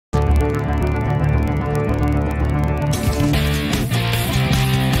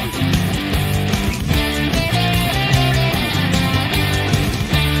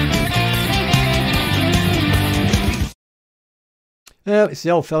It's the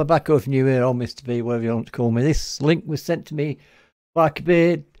old fella back over New Year, old Mr. B, whatever you want to call me. This link was sent to me by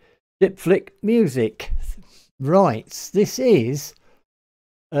Kabiir Dripflix Music. Right, this is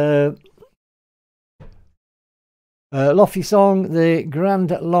Luffy song, the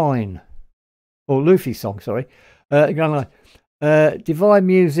Grand Line. Or Luffy song, sorry. Grand Line. Divide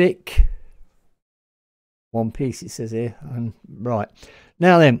Music. One Piece, it says here. And right.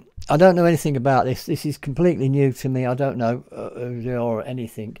 Now then, I don't know anything about this. This is completely new to me. I don't know who they are or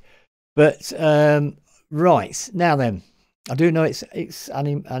anything. But, right. Now then, I do know it's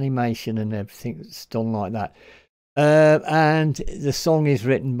animation and everything that's done like that. And the song is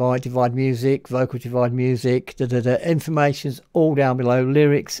written by Divide Music, Vocal Divide Music. Information's all down below.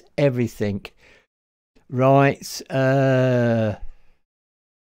 Lyrics, everything. Right.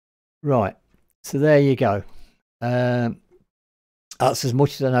 Right. So there you go. That's as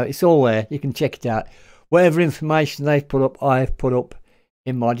much as I know. It's all there. You can check it out. Whatever information they've put up, I've put up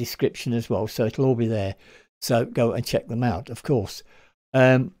in my description as well. So it'll all be there. So go and check them out, of course.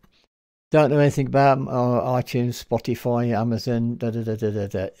 Don't know anything about them. iTunes, Spotify, Amazon,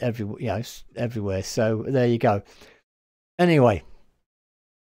 everywhere. So there you go. Anyway,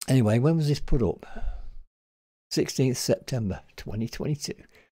 when was this put up? 16th September 2022.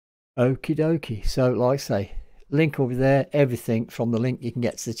 Okie dokie. So like I say, link will be there. Everything from the link you can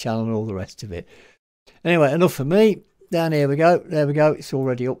get to the channel and all the rest of it. Anyway, enough for me. Down here we go. There we go. It's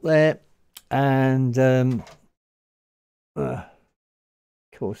already up there. And of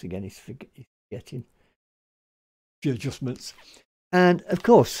course, again, he's forgetting a few adjustments. And of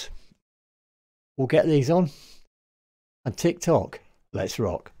course, we'll get these on. And TikTok, let's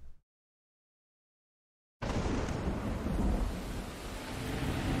rock.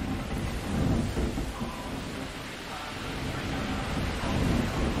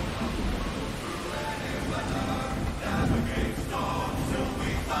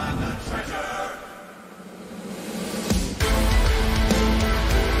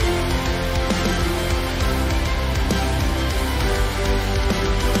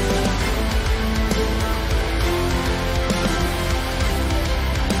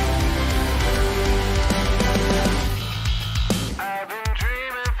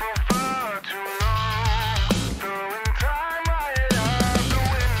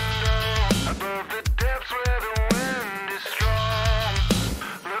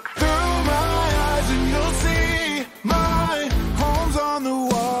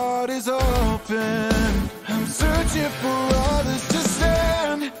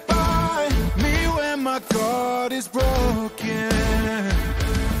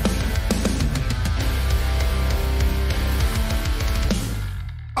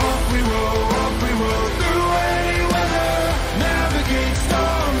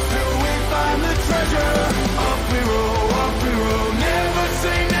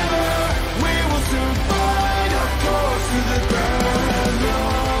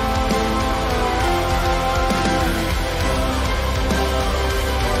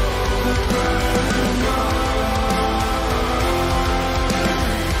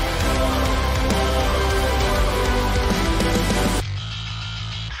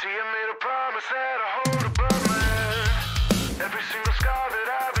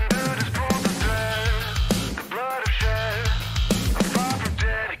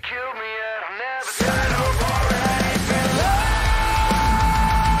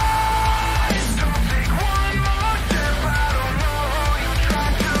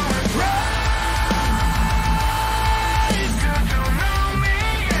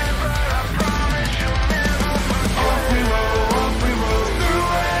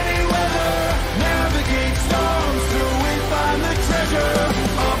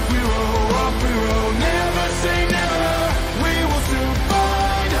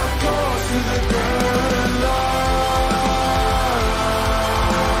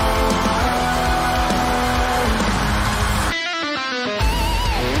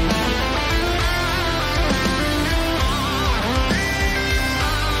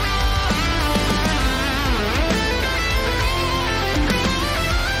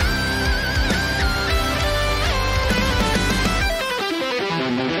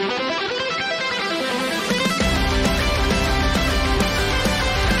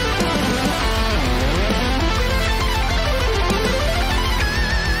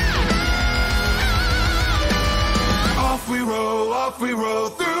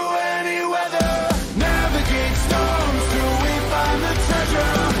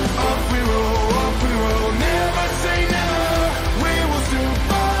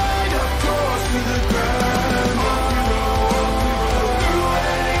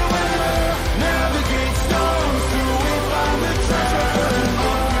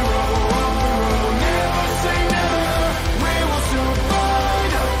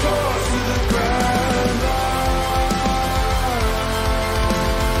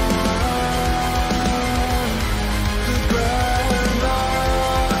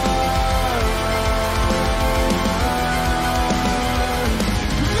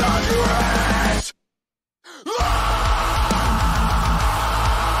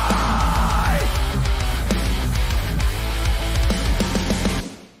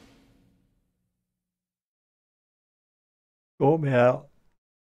 Caught me out.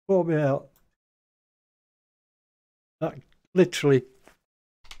 Caught me out. That literally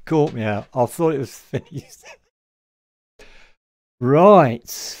caught me out. I thought it was finished. Right.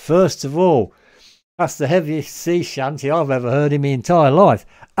 First of all, that's the heaviest sea shanty I've ever heard in my entire life.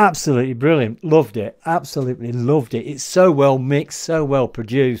 Absolutely brilliant. Loved it. Absolutely loved it. It's so well mixed, so well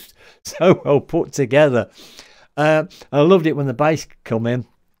produced, so well put together. I loved it when the bass come in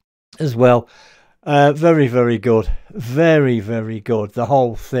as well. Very, very good. Very, very good. The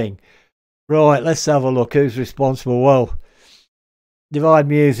whole thing. Right, let's have a look. Who's responsible? Well, Divide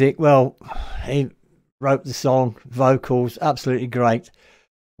Music. Well, he wrote the song, vocals, absolutely great.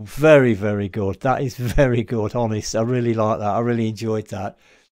 Very, very good. That is very good, honest. I really like that. I really enjoyed that.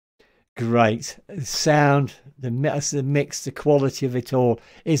 Great. Sound, the mix, the quality of it all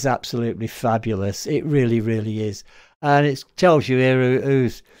is absolutely fabulous. It really, really is. And it tells you here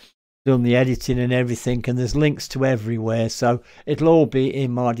who's done the editing and everything, and there's links to everywhere, so it'll all be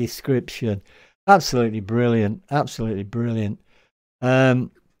in my description. Absolutely brilliant. Absolutely brilliant.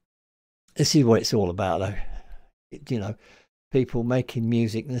 This is what it's all about, though. You know, people making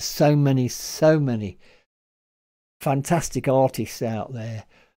music. There's so many fantastic artists out there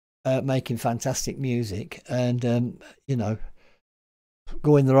making fantastic music, and you know,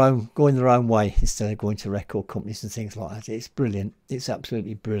 going their own way instead of going to record companies and things like that. It's brilliant. It's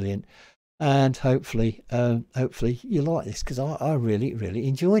absolutely brilliant, and hopefully you like this, because I really, really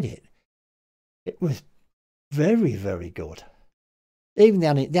enjoyed it. It was very, very good. Even the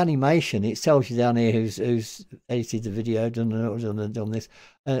animation, it tells you down here who's edited the video, done this.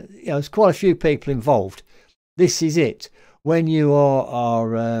 You know, there's quite a few people involved. This is it. When you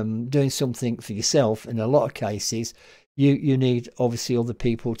are doing something for yourself, in a lot of cases, you need obviously other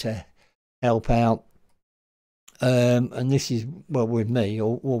people to help out. And this is, well, with me,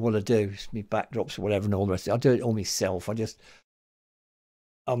 or what I do, my backdrops or whatever and all the rest. I do it all myself.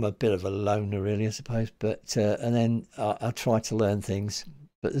 I'm a bit of a loner, really, I suppose. But and then I try to learn things.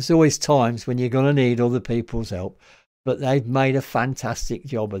 But there's always times when you're going to need other people's help. But they've made a fantastic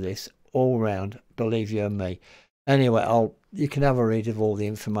job of this all round, believe you and me. Anyway, you can have a read of all the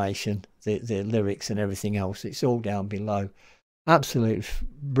information, the lyrics and everything else. It's all down below. Absolutely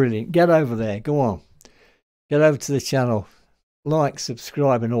brilliant. Get over there. Go on. Get over to the channel. Like,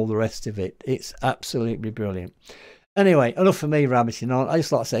 subscribe and all the rest of it. It's absolutely brilliant. Anyway, enough for me rabbiting on. I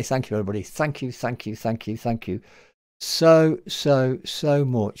just like to say thank you, everybody. Thank you so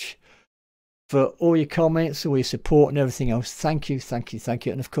much for all your comments, all your support and everything else. Thank you.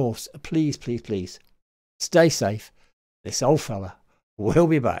 And of course, please stay safe. This old fella will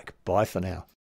be back. Bye for now.